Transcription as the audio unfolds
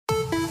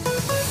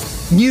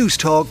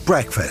Newstalk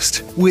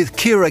Breakfast with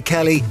Ciara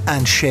Kelly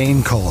and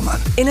Shane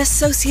Coleman. In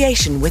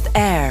association with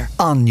AIR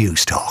On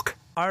Newstalk.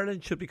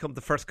 Ireland should become the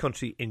first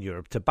country in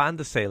Europe to ban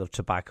the sale of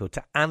tobacco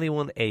to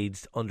anyone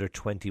aged under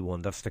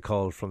 21. That's the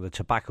call from the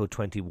Tobacco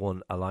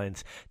 21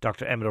 Alliance.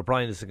 Dr. Emmet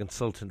O'Brien is a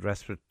consultant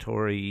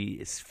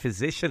respiratory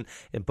physician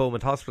in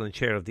Beaumont Hospital and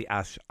Chair of the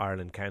ASH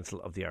Ireland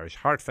Council of the Irish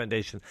Heart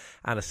Foundation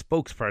and a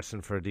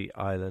spokesperson for the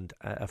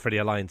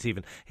Alliance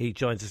even. He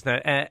joins us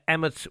now.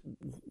 Emmet,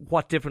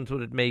 what difference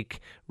would it make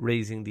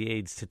raising the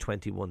age to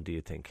 21, do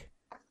you think?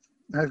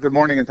 Good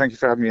morning and thank you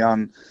for having me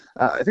on.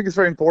 I think it's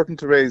very important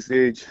to raise the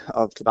age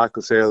of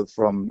tobacco sale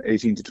from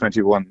 18 to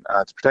 21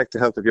 to protect the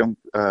health of young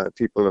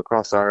people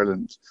across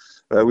Ireland.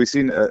 We've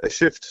seen a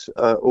shift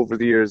over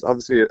the years.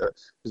 Obviously,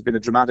 there's been a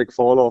dramatic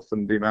fall off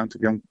in the amount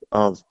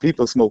of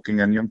people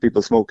smoking and young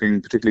people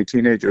smoking, particularly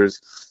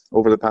teenagers,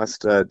 over the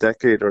past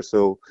decade or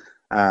so.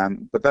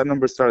 But that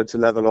number started to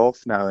level off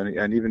now,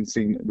 and even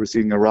we're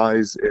seeing a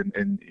rise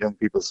in young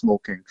people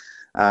smoking.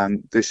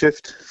 The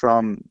shift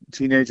from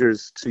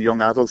teenagers to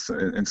young adults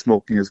in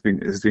smoking has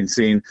been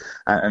seen,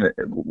 and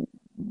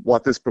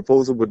what this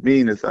proposal would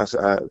mean is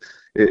that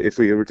if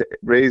we were to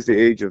raise the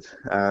age of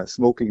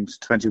smoking to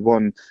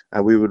 21,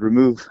 we would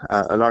remove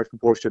a large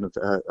proportion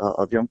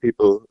of young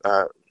people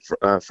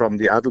from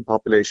the adult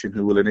population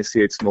who will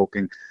initiate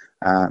smoking.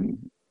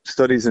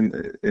 Studies in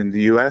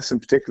the US in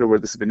particular, where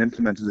this has been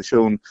implemented, has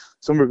shown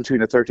somewhere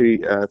between a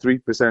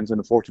 33% and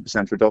a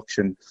 40%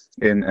 reduction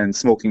in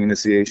smoking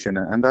initiation,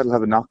 and that'll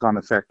have a knock-on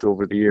effect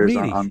over the years.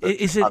 Really?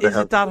 Is it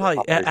that high?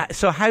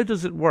 So how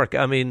does it work?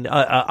 I mean,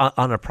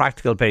 on a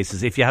practical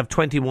basis, if you have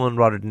 21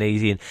 rather than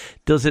 18,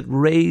 does it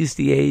raise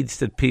the age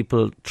that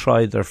people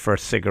try their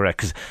first cigarette?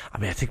 Because, I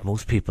mean, I think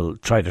most people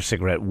try their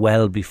cigarette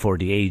well before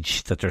the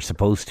age that they're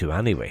supposed to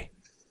anyway.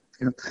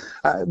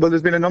 Well,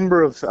 there's been a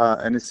number of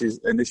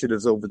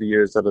initiatives over the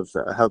years that have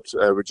helped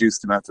reduce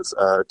the amount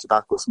of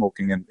tobacco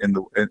smoking in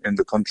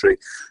the country.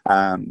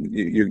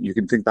 You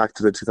can think back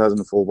to the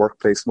 2004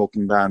 workplace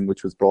smoking ban,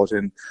 which was brought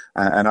in,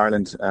 and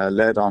Ireland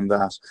led on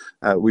that.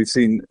 We've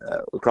seen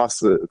across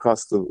the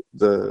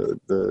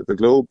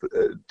globe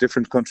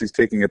different countries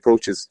taking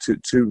approaches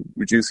to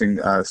reducing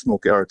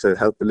smoking or to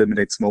help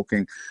eliminate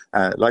smoking,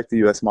 like the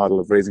US model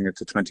of raising it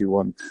to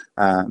 21.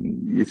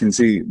 You can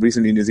see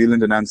recently New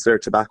Zealand announced their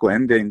tobacco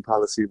endgame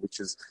policy,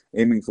 which is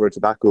aiming for a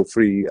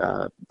tobacco-free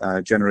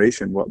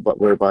generation, but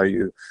whereby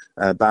you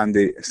ban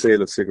the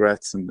sale of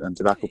cigarettes and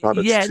tobacco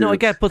products. Yeah, I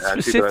get, but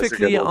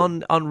specifically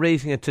on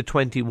raising it to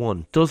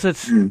 21, does it?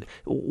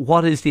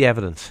 What is the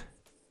evidence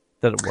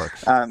that it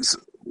works?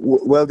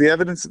 Well,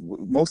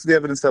 most of the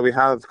evidence that we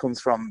have comes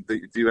from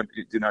the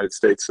United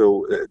States.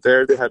 So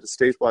there they had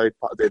state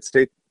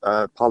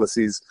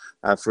policies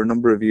for a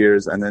number of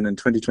years, and then in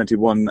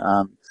 2021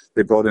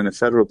 they brought in a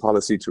federal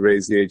policy to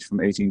raise the age from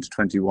 18 to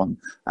 21.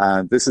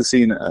 This has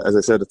seen, as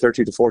I said, a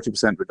 30 to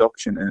 40%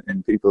 reduction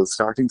in people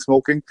starting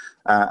smoking,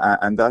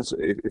 and that,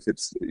 if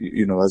it's,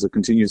 as it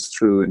continues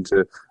through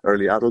into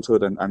early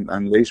adulthood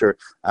and later,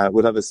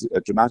 would have a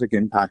dramatic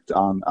impact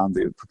on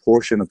the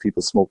proportion of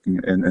people smoking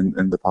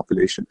in the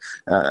population.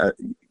 It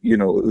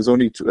was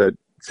only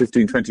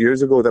 15, 20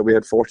 years ago that we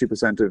had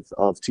 40%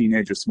 of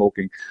teenagers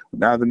smoking.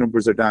 Now the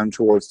numbers are down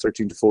towards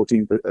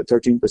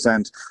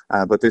 13%,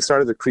 but they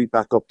started to creep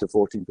back up to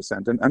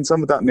 14%. And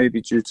some of that may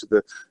be due to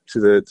the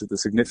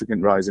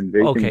significant rise in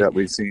vaping that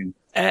we've seen.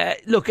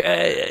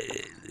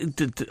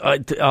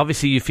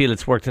 Obviously you feel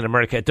it's worked in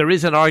America. There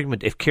is an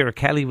argument. If Ciara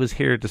Kelly was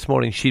here this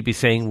morning, she'd be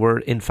saying we're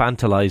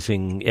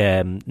infantilizing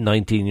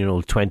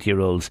 19-year-old,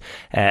 20-year-olds,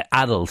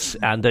 adults,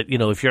 and that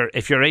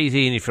if you're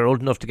 18, if you're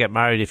old enough to get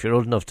married, if you're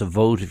old enough to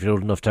vote, if you're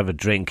old enough to have a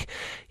drink,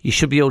 you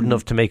should be old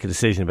enough to make a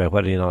decision about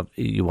whether or not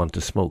you want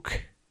to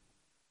smoke.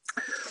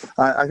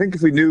 I think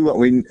if we knew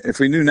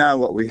now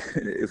what we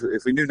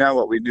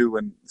knew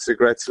when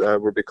cigarettes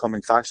were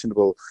becoming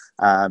fashionable,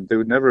 they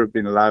would never have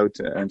been allowed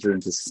to enter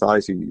into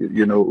society.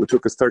 It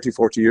took us 30,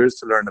 40 years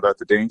to learn about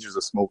the dangers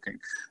of smoking,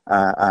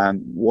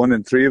 and 1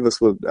 in 3 of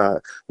us will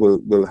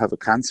have a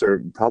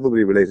cancer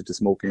probably related to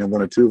smoking, and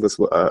 1 or 2 of us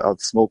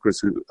of smokers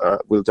who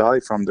will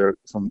die from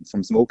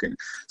smoking.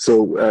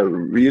 So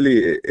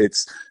really,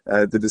 it's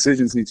the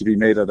decisions need to be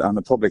made on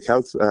a public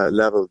health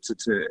level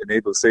to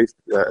enable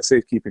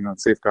safekeeping and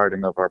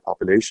safeguarding of our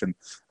population.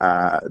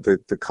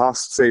 The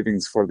cost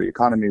savings for the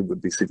economy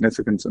would be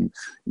significant, and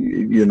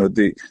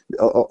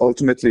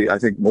ultimately, I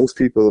think most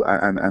people,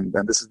 and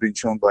this has been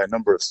shown by a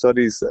number of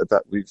studies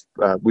that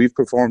we've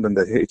performed and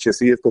the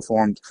HSE have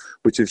performed,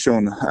 which have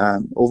shown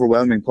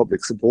overwhelming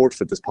public support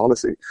for this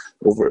policy.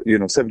 Over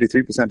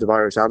 73% of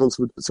Irish adults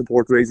would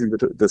support raising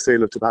the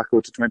sale of tobacco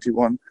to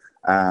 21.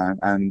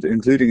 And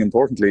including,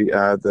 importantly,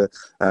 the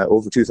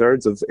over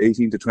 2/3 of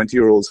 18 to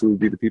 20-year-olds who will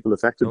be the people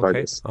affected by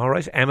this. All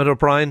right. Emmet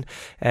O'Brien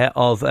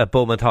of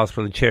Beaumont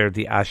Hospital and Chair of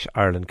the ASH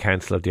Ireland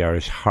Council of the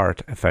Irish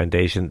Heart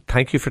Foundation.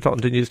 Thank you for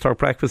talking to Newstalk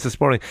Breakfast this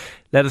morning.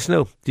 Let us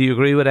know. Do you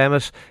agree with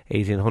Emmet?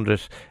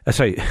 1-800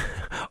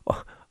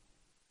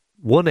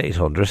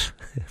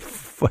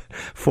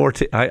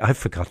 40. I've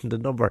forgotten the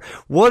number.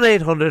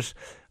 1-800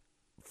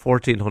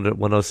 1400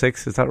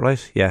 106, is that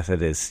right? Yes,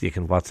 it is. You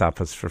can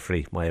WhatsApp us for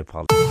free. My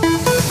apologies.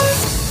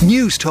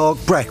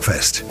 Newstalk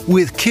Breakfast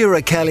with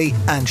Ciara Kelly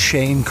and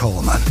Shane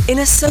Coleman in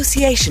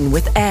association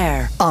with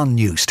AIR on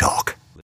Newstalk.